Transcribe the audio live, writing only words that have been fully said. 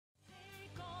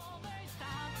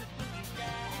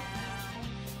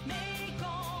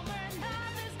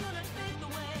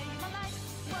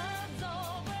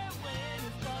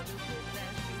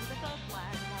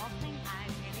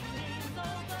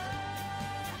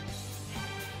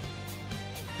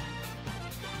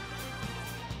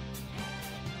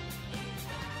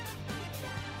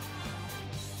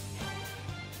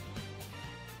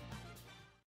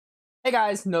Hey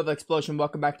guys, Novaexplosion.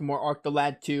 Welcome back to more Arc the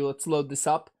Lad 2. Let's load this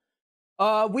up.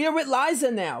 We are with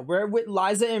Liza now. We're with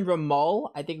Liza and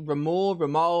Ramul. I think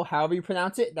Ramul, however you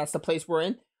pronounce it. That's the place we're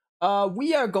in.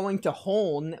 We are going to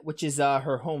Holn, which is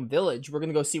her home village. We're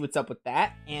gonna go see what's up with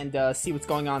that and see what's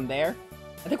going on there.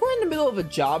 I think we're in the middle of a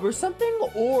job or something,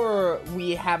 or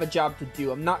we have a job to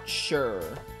do. I'm not sure.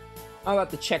 I'm about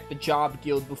to check the job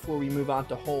guild before we move on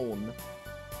to Holn.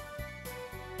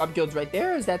 Job guild's right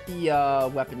there. Is that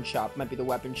the weapon shop? Might be the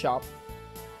weapon shop.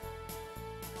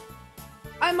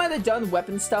 I might have done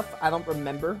weapon stuff. I don't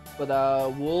remember, but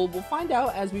we'll find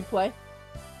out as we play.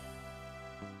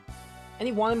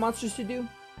 Any wanted monsters to do?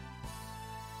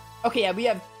 Okay, yeah, we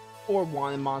have 4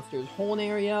 wanted monsters. Holn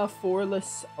area,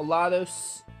 Forless,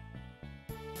 Alados.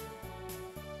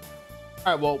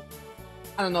 Alright, well,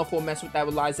 I don't know if we'll mess with that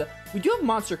with Liza. We do have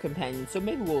monster companions, so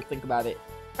maybe we'll think about it.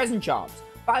 Present jobs.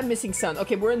 5 missing son.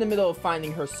 Okay, we're in the middle of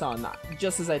finding her son,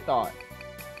 just as I thought.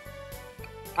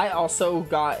 I also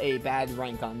got a bad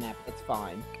rank on that, but that's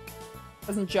fine.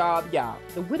 Present job, yeah.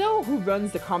 The widow who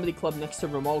runs the comedy club next to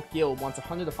Ramul Guild wants a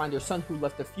hunter to find her son who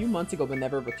left a few months ago but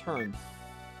never returned.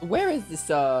 Where is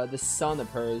this son of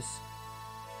hers?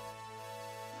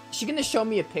 Is she gonna show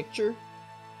me a picture?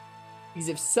 Because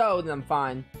if so, then I'm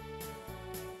fine.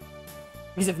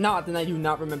 Because if not, then I do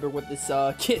not remember what this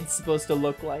kid's supposed to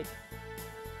look like.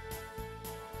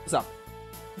 What's up?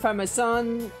 Find my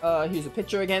son. Here's a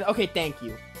picture again. Okay, thank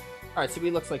you. Alright, so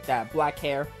he looks like that. Black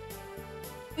hair.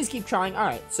 Please keep trying.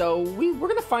 Alright, so we're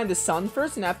gonna find the son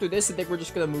first, and after this, I think we're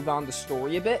just gonna move on the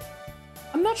story a bit.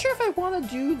 I'm not sure if I want to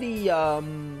do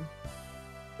the,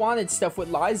 wanted stuff with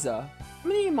Liza. How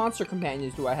many monster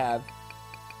companions do I have?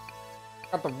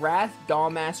 Got the Wrath,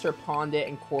 Dollmaster, Pondit,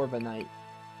 and Corviknight.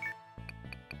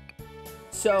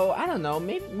 So, I don't know.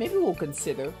 Maybe we'll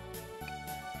consider.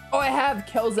 Oh, I have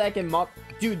Kelzak and Mop.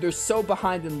 Dude, they're so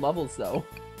behind in levels, though.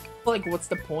 Like, what's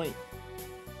the point?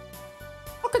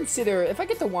 I'll consider. If I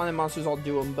get the wanted monsters, I'll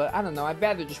do them. But I don't know. I'd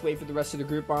rather just wait for the rest of the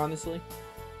group, honestly.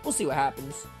 We'll see what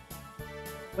happens.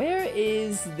 Where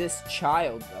is this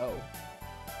child, though?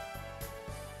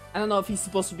 I don't know if he's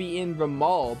supposed to be in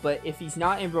Ramul, but if he's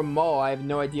not in Ramul, I have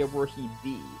no idea where he'd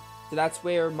be. So that's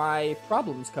where my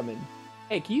problems come in.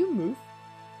 Hey, can you move?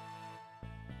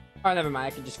 Oh, never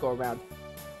mind. I can just go around.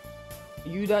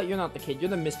 You're not the kid.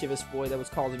 You're the mischievous boy that was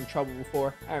causing trouble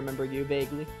before. I remember you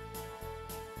vaguely.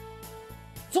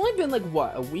 It's only been like,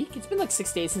 what, a week? It's been like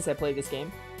 6 days since I played this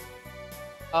game.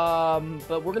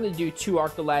 But we're gonna do 2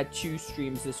 Arc the Lad 2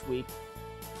 streams this week.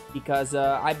 Because,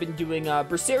 I've been doing,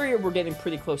 Berseria we're getting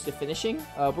pretty close to finishing.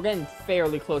 We're getting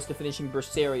fairly close to finishing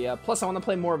Berseria. Plus, I want to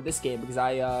play more of this game because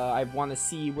I want to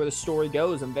see where the story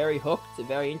goes. I'm very hooked and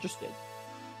very interested.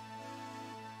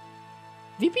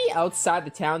 Did he be outside the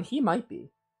town? He might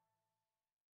be.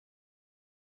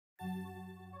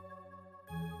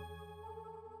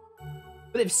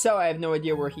 But if so, I have no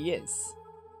idea where he is.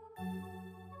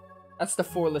 That's the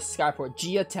Forless Skyport.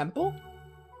 Gia Temple?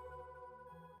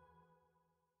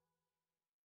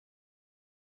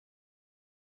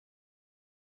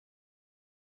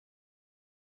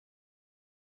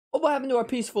 Oh, what happened to our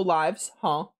peaceful lives?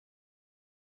 Huh?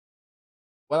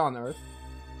 What on earth?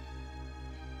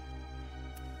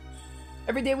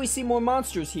 Every day we see more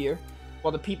monsters here,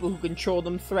 while the people who control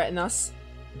them threaten us.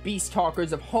 The beast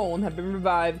talkers of Holn have been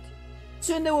revived.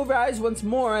 Soon they will rise once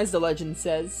more, as the legend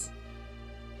says.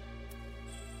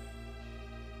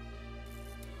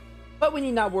 But we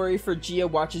need not worry, for Gia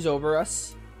watches over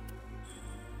us.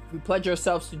 If we pledge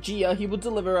ourselves to Gia, he will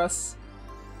deliver us.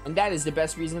 And that is the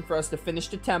best reason for us to finish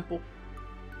the temple.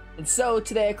 And so,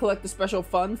 today I collect a special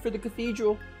fund for the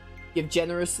cathedral. Give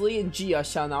generously, and Gia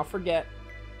shall not forget.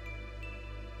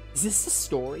 Is this the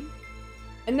story?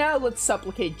 And now let's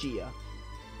supplicate Gia.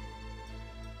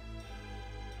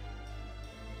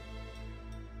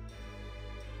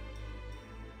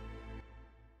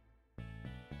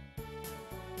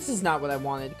 This is not what I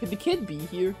wanted. Could the kid be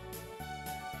here?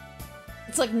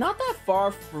 It's like not that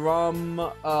far from,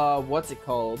 what's it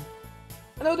called?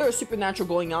 I know there are supernatural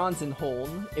going-ons in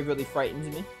Holn. It really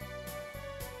frightens me.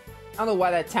 I don't know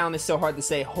why that town is so hard to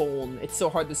say Holn. It's so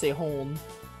hard to say Holn.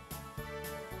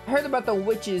 I heard about the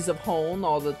witches of Holn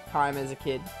all the time as a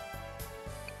kid.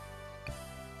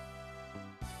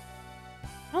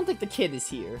 I don't think the kid is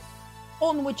here.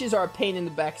 Holn witches are a pain in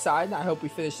the backside, and I hope we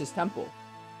finish this temple.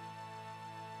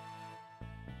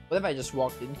 What have I just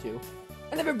walked into?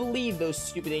 I never believed those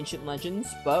stupid ancient legends,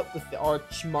 but with the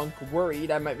archmonk worried,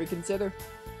 I might reconsider.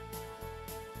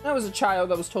 When I was a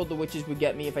child, I was told the witches would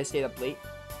get me if I stayed up late.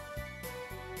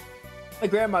 My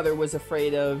grandmother was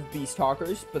afraid of beast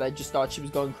talkers, but I just thought she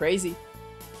was going crazy.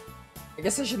 I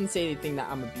guess I shouldn't say anything that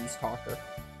I'm a beast talker.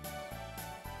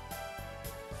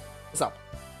 What's up?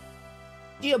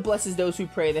 Gia blesses those who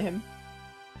pray to him.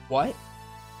 What?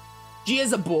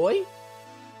 Gia's a boy?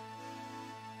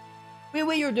 We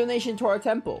await your donation to our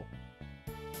temple.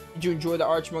 Did you enjoy the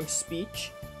Archmonk's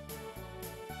speech?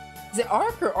 Is it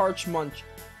Arch or Archmonk?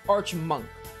 Archmonk.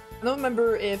 I don't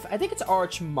remember if... I think it's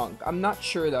Archmonk. I'm not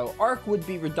sure though. Arch would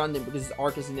be redundant because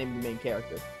Arch is the name of the main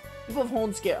character. People of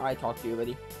Holn scare... I talked to you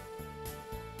already.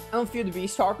 I don't fear the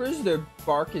beast talkers. Their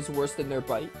bark is worse than their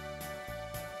bite.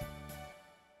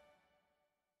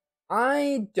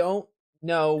 I don't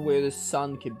know where the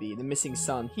son could be. The missing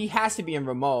son. He has to be in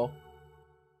Ramal.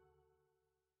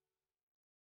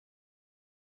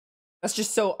 That's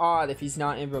just so odd if he's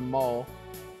not in Ramal.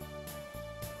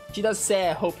 She does say,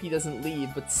 I hope he doesn't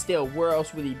leave, but still, where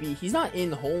else would he be? He's not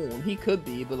in Holn. He could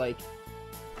be, but like,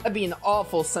 that'd be an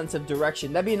awful sense of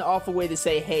direction. That'd be an awful way to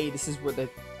say, hey, this is where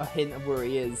a hint of where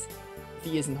he is. If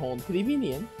he is in Holn. Could he be in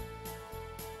the inn?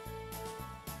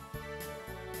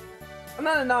 I'm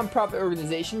not a non-profit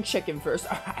organization. Check in first.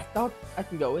 I thought I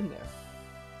can go in there.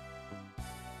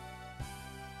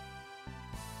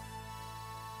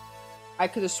 I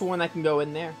could have sworn I can go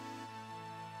in there.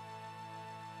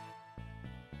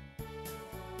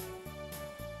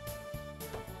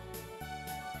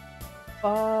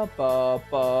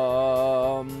 Ba-ba-bum.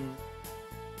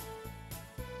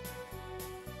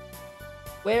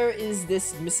 Where is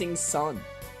this missing son?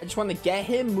 I just want to get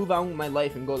him, move on with my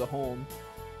life, and go to home.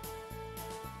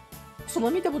 So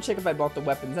let me double check if I bought the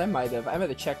weapons. I might have. I might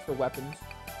have checked for weapons.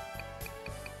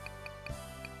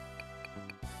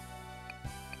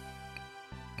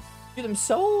 Dude, I'm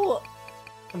so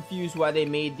confused why they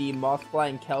made the Mothfly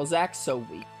and Kelzak so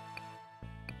weak.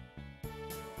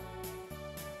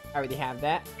 I already have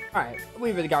that. Alright,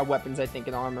 we already got weapons, I think,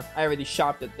 and armor. I already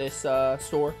shopped at this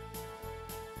store.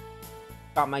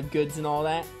 Got my goods and all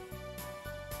that.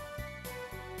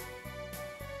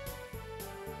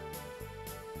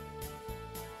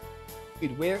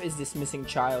 Dude, where is this missing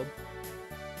child?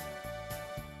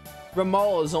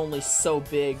 Ramal is only so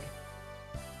big.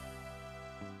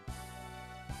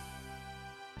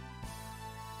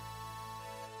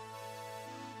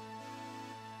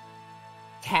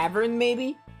 Tavern,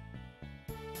 maybe?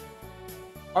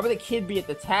 Why would the kid be at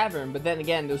the tavern? But then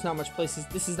again, there's not much places.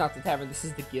 This is not the tavern, this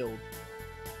is the guild.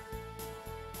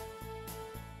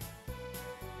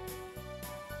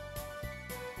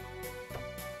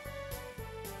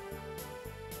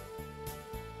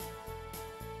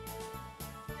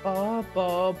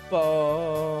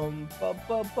 Ba-ba-bum,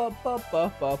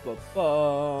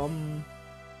 ba-ba-ba-ba-ba-ba-bum.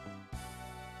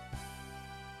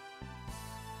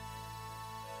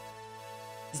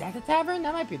 Is that the tavern?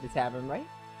 That might be the tavern, right?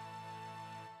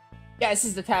 Yeah, this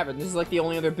is the tavern. This is like the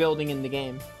only other building in the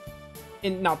game.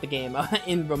 Not the game,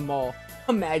 in Ramal.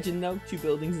 Imagine though, 2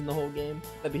 buildings in the whole game.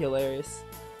 That'd be hilarious.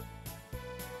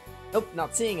 Nope,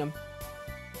 not seeing him.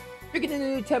 Picking a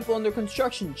new temple under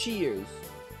construction. Cheers.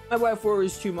 My wife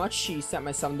worries too much. She sent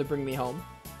my son to bring me home.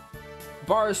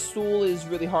 Bar stool is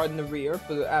really hard in the rear,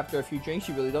 but after a few drinks,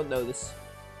 you really don't notice.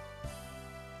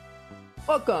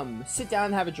 Welcome. Sit down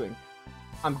and have a drink.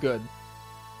 I'm good.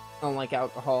 I don't like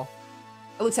alcohol.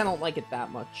 At least I don't like it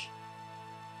that much.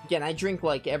 Again, I drink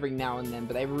like every now and then,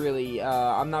 but I really,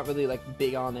 I'm not really like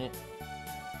big on it.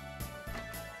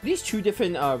 These 2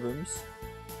 different rooms.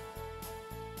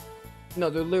 No,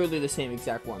 they're literally the same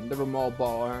exact one. The Ramal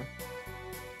bar.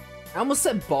 I almost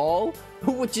said ball,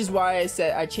 which is why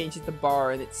I changed it to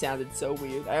bar and it sounded so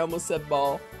weird. I almost said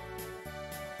ball.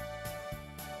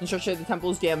 Construction of the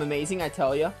temple is damn amazing, I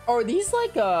tell ya. Oh, are these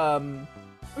like, I'm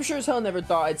sure as hell never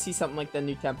thought I'd see something like the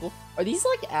new temple. Are these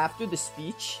like after the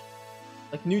speech?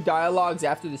 Like new dialogues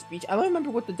after the speech? I don't remember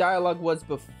what the dialogue was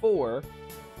before,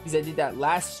 because I did that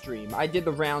last stream. I did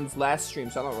the rounds last stream,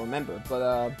 so I don't remember,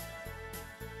 but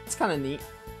it's kind of neat.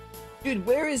 Dude,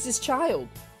 where is this child?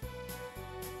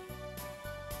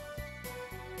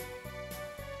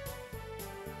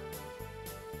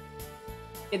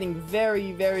 Getting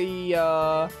very, very,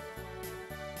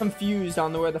 confused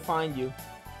on where to find you.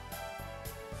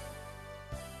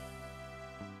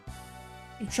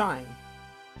 Keep trying.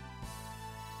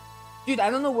 Dude, I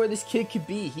don't know where this kid could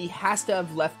be. He has to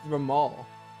have left Ramal.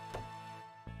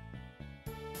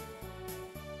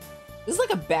 This is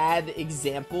like a bad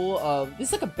example of... This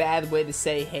is like a bad way to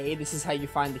say, hey, this is how you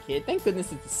find the kid. Thank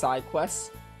goodness it's a side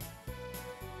quest.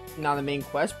 Not a main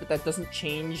quest, but that doesn't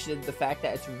change the fact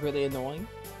that it's really annoying.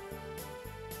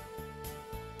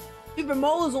 Dude,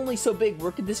 Ramal is only so big.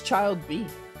 Where could this child be?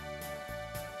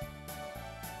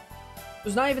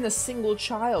 There's not even a single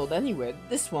child anywhere.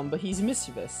 This one, but he's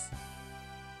mischievous.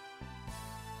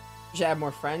 Should I have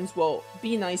more friends? Well,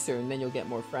 be nicer and then you'll get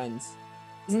more friends.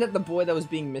 Isn't that the boy that was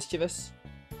being mischievous?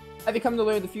 Have you come to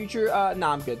learn the future?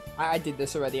 Nah, I'm good. I did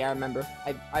this already, I remember.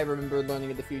 I remember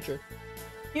learning of the future.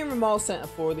 Here Ramal sent a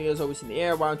Folia is always in the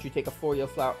air. Why don't you take a Folia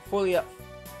flower? Folia...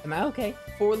 Am I okay?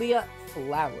 Folia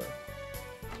flower.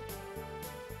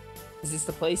 Is this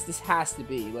the place? This has to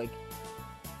be, like...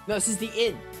 No, this is the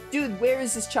inn. Dude, where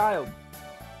is this child?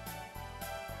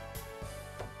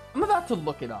 I'm about to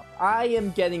look it up. I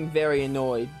am getting very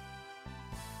annoyed.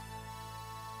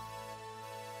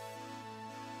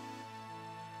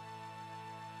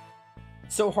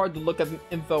 So hard to look up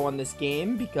info on this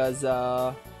game because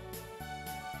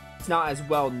it's not as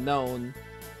well known.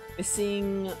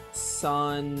 Missing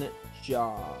son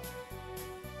job.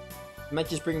 It might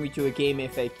just bring me to a game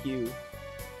FAQ.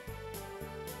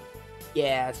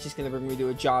 Yeah, it's just gonna bring me to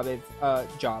a a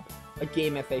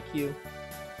game FAQ.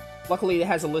 Luckily, it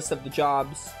has a list of the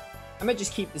jobs. I might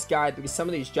just keep this guide because some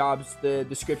of these jobs, the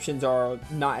descriptions are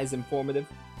not as informative.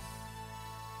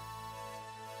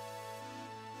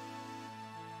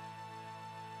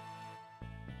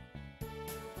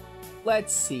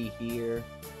 Let's see here.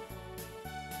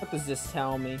 What does this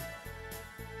tell me?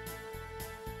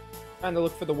 Trying to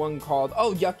look for the one called...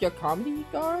 Oh, Yuck Yuck Comedy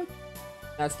Guard?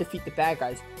 That's defeat the bad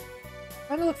guys.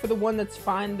 Trying to look for the one that's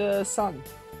find the sun.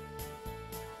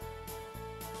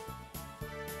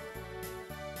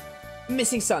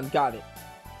 Missing son, got it.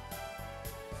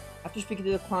 After speaking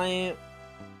to the client...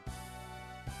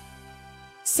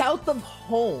 South of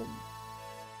Holn.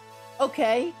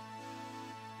 Okay.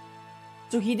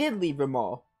 So he did leave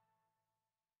Ramal.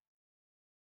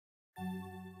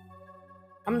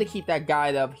 I'm gonna keep that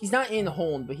guide up. He's not in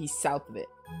Holn, but he's south of it.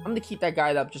 I'm gonna keep that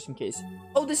guide up just in case.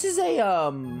 Oh, this is a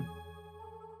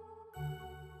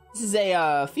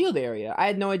field area. I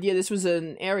had no idea this was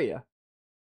an area.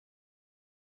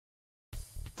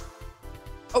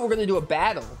 Oh, we're gonna do a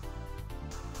battle.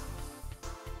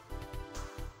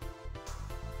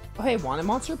 Oh, hey, wanted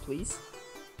monster, please.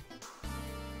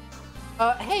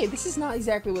 Hey, this is not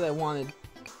exactly what I wanted.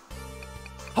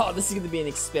 Oh, this is gonna be an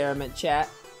experiment, chat.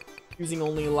 Using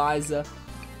only Eliza.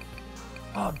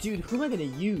 Oh, dude, who am I gonna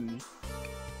use?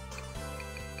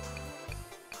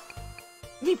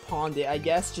 We pawned it, I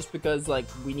guess, just because, like,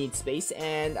 we need space,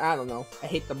 and I don't know. I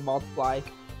hate the multiply.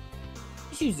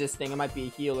 Let's use this thing. It might be a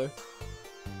healer.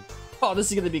 Oh,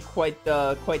 this is gonna be quite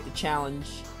the challenge.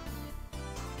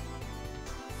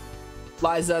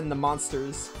 Liza and the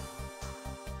monsters.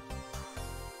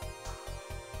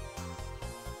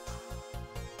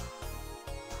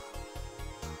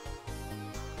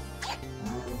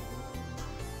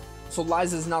 So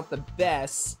Liza's not the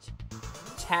best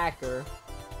attacker.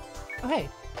 Oh, hey.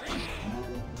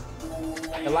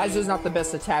 Liza's not the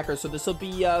best attacker, so this will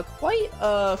be quite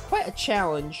a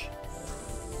challenge.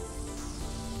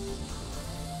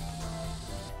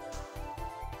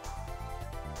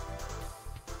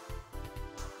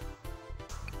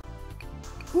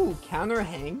 Ooh, counter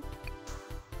hang.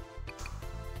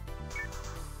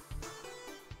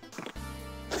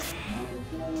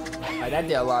 Alright, that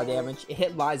did a lot of damage. It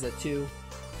hit Liza too.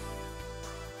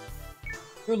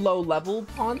 You're low level,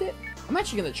 Pondit? I'm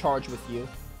actually gonna charge with you.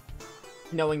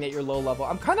 Knowing that you're low level.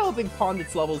 I'm kinda hoping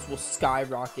Pondit's levels will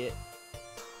skyrocket.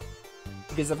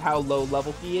 Because of how low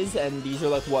level he is, and these are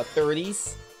like, what,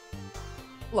 30s?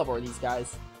 What level are these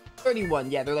guys?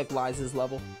 31, yeah, they're like Liza's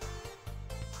level.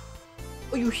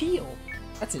 Oh, you heal.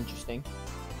 That's interesting.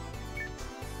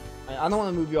 I don't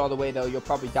want to move you all the way, though. You'll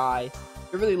probably die.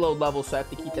 You're really low level, so I have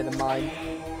to keep that in mind.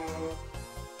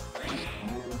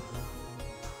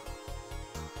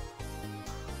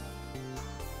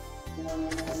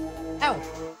 Ow!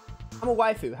 I'm a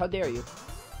waifu. How dare you?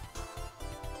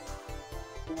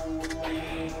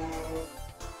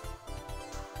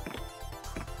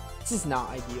 This is not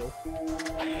ideal.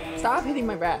 Stop hitting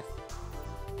my wrath.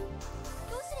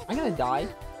 I'm gonna die.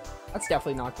 That's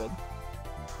definitely not good.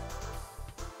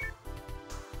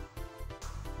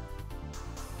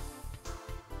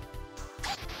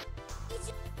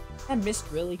 I missed,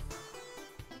 really.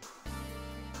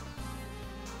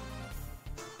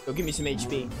 Go give me some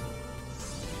HP.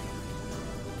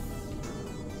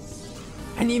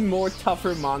 I need more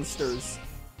tougher monsters.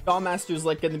 Dollmaster's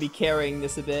like gonna be carrying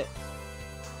this a bit.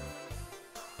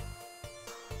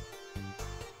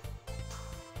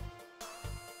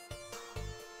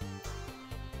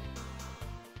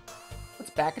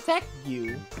 Back attack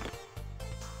you.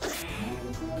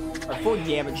 Alright, full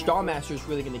damage. Dollmaster is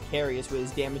really going to carry us with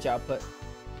his damage output.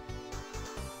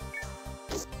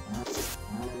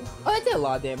 Oh, that did a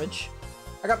lot of damage.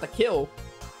 I got the kill.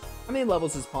 How many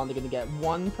levels is Panda going to get?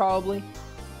 1, probably?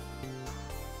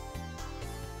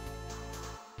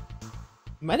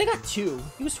 He might have got 2.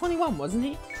 He was 21, wasn't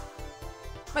he?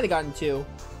 Might have gotten 2. I'm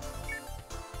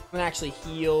gonna actually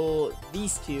heal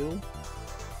these 2.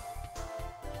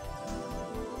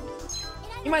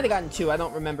 He might have gotten 2, I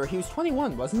don't remember. He was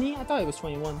 21, wasn't he? I thought he was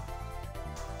 21.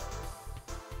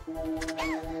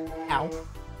 Ow.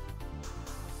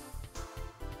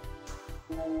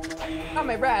 Oh,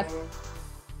 my wrath.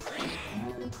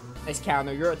 Nice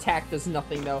counter. Your attack does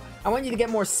nothing, though. I want you to get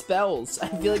more spells. I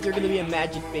feel like you're going to be a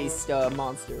magic-based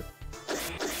monster.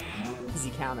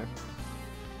 Easy counter.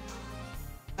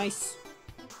 Nice.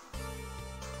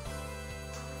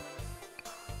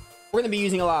 We're going to be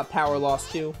using a lot of power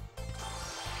loss, too.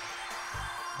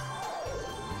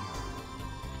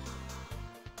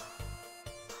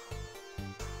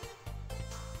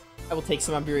 I will take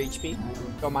some of your HP.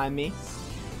 Don't mind me.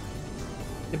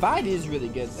 Divide is really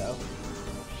good, though.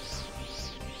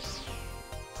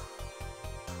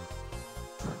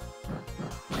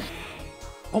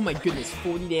 Oh my goodness,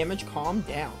 40 damage? Calm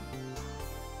down.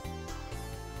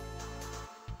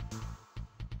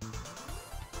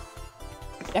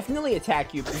 Definitely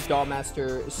attack you because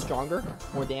Dollmaster is stronger.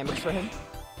 More damage for him.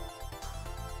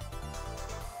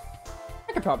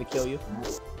 I could probably kill you.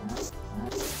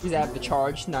 He's out of the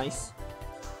charge. Nice.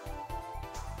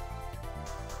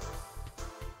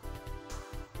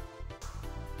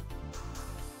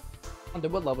 Wonder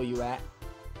what level you at?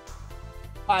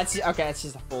 Oh, it's just, okay, it's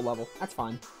just a full level. That's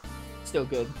fine. Still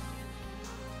good.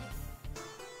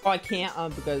 Oh, I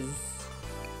can't because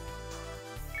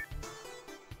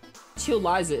to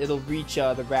Liza, it'll reach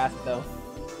the Wrath though.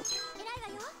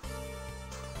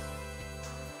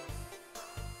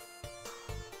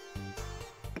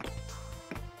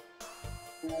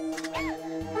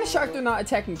 I'm shocked they're not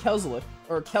attacking Kelzalik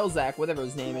or Kelzak, whatever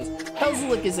his name is.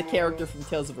 Kelzalik is a character from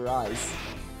Tales of Arise.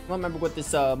 I don't remember what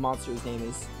this monster's name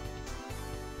is.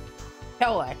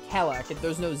 Kelak,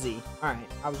 there's no Z. Alright,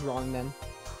 I was wrong then.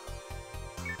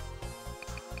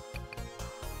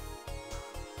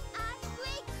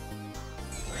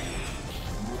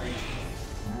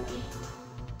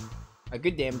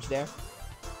 Good damage there.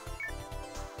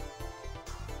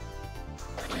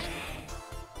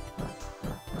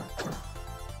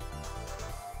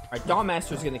 Alright,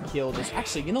 Dawnmaster's gonna kill this.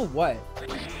 Actually, you know what?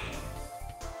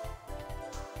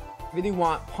 I really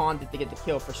want Pondit to get the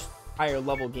kill for higher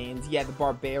level gains. Yeah, the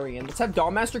Barbarian. Let's have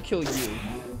Dawnmaster kill you.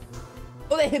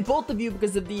 Oh, they hit both of you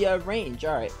because of the range.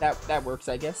 Alright, that works,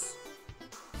 I guess.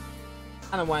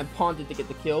 I don't want Pondit to get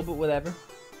the kill, but whatever.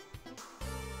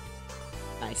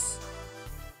 Nice.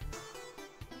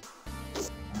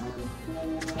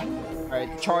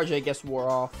 Alright, the charge, I guess, wore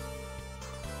off.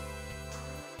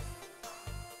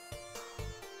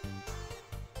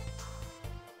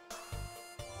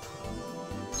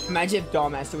 Imagine if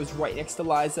Dawnmaster was right next to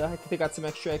Liza. I could have got some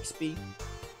extra XP.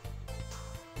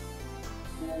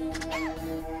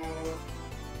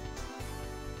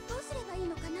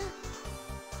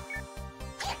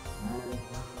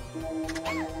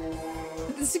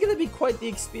 This is gonna be quite the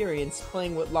experience,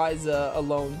 playing with Liza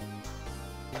alone.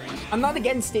 I'm not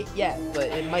against it yet, but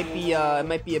it might be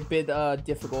a bit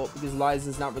difficult because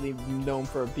Liza's not really known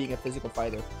for being a physical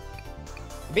fighter.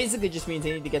 It basically just means I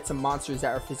need to get some monsters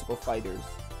that are physical fighters.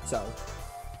 So,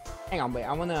 hang on, wait.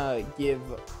 I want to give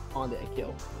Honda a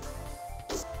kill.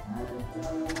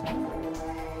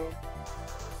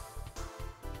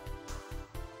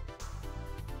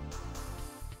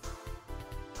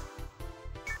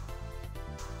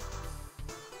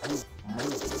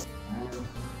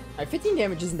 Alright, 15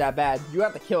 damage isn't that bad. You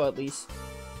have to kill at least.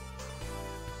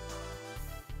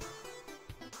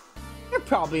 You're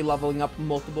probably leveling up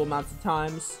multiple amounts of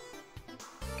times.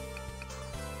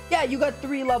 Yeah, you got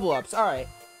 3 level ups. Alright.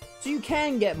 So you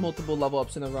can get multiple level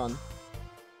ups in a run.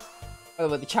 By the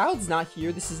way, the child's not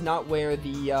here. This is not where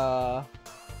the,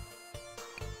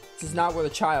 This is not where the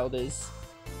child is.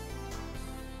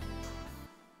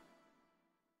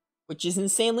 Which is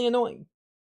insanely annoying.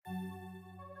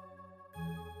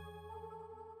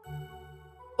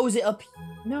 Oh, is it up?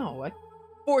 No,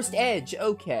 Forced Edge.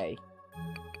 Okay.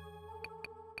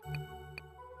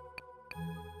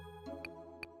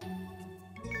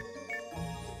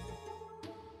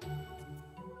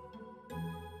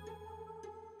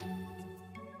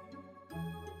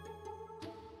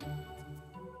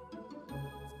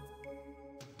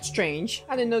 Strange.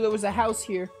 I didn't know there was a house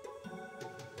here.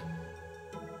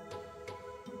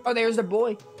 Oh, there's the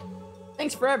boy.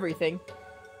 Thanks for everything.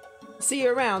 See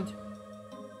you around.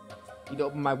 Need to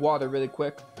open my water really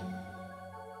quick.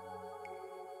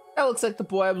 That looks like the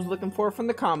boy I was looking for from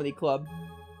the comedy club.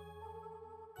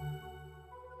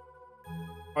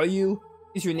 Are you...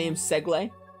 Is your name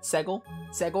Segle?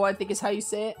 Segel, I think is how you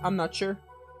say it. I'm not sure.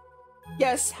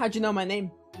 Yes, how'd you know my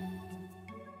name?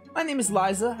 My name is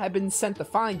Liza. I've been sent to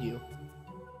find you.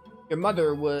 Your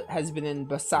mother has been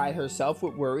beside herself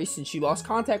with worry since she lost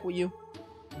contact with you.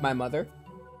 My mother.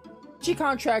 She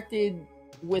contracted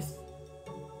with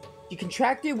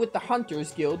the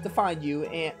Hunters Guild to find you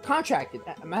and contracted.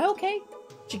 Am I okay?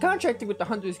 She contracted with the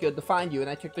Hunters Guild to find you and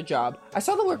I took the job. I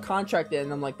saw the word contracted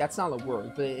and I'm like, that's not a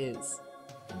word, but it is.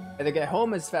 Better get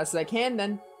home as fast as I can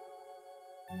then.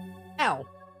 Ow.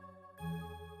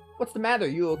 What's the matter?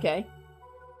 You okay?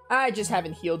 I just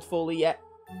haven't healed fully yet.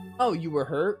 Oh, you were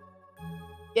hurt?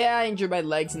 Yeah, I injured my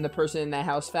legs and the person in that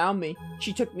house found me.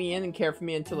 She took me in and cared for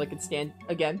me until I could stand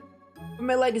again. But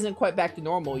my leg isn't quite back to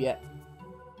normal yet.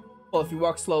 Well, if you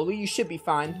walk slowly, you should be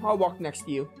fine. I'll walk next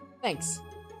to you. Thanks.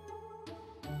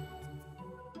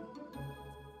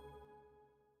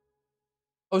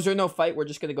 Oh, is there no fight? We're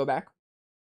just gonna go back?